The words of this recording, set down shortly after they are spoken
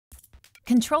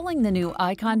Controlling the new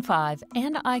ICON5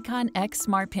 and ICONX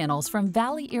smart panels from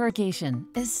Valley Irrigation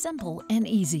is simple and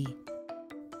easy.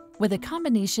 With a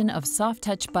combination of soft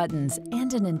touch buttons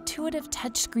and an intuitive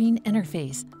touchscreen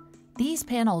interface, these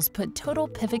panels put total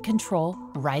pivot control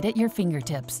right at your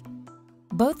fingertips.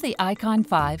 Both the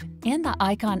ICON5 and the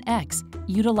ICONX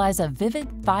utilize a vivid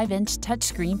 5-inch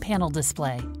touchscreen panel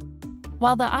display.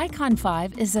 While the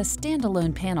ICON5 is a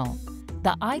standalone panel,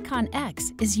 the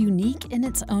ICONX is unique in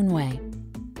its own way.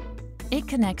 It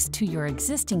connects to your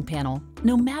existing panel,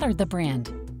 no matter the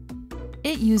brand.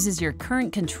 It uses your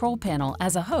current control panel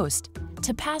as a host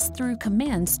to pass through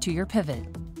commands to your pivot.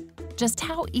 Just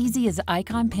how easy is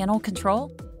ICON panel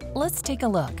control? Let's take a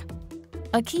look.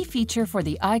 A key feature for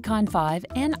the ICON5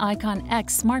 and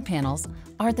ICONX smart panels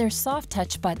are their soft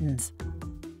touch buttons.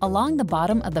 Along the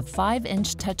bottom of the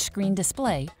 5-inch touchscreen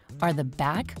display are the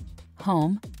back,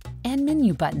 home, and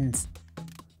menu buttons.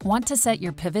 Want to set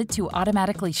your pivot to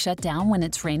automatically shut down when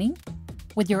it's raining?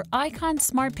 With your ICON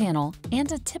smart panel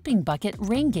and a tipping bucket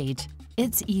rain gauge,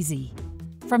 it's easy.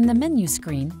 From the menu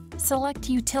screen, select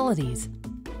Utilities,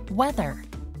 Weather,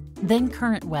 then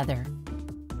Current Weather.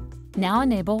 Now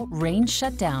enable Rain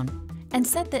Shutdown and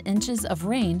set the inches of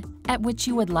rain at which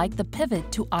you would like the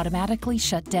pivot to automatically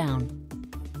shut down.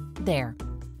 There,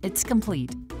 it's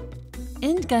complete.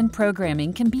 End gun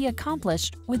programming can be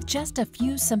accomplished with just a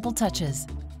few simple touches.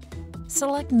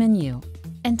 Select Menu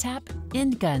and tap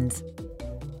End Guns.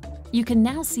 You can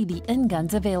now see the end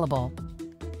guns available.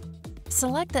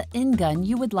 Select the end gun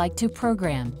you would like to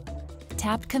program.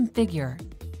 Tap Configure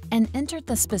and enter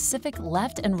the specific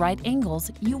left and right angles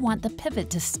you want the pivot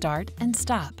to start and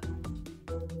stop.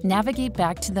 Navigate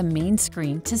back to the main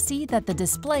screen to see that the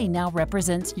display now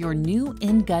represents your new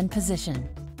end gun position.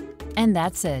 And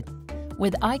that's it.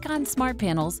 With ICON smart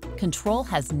panels, control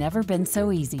has never been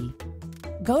so easy.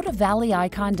 Go to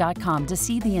valleyicon.com to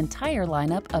see the entire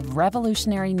lineup of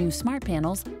revolutionary new smart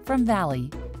panels from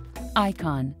Valley.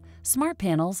 ICON, smart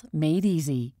panels made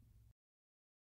easy.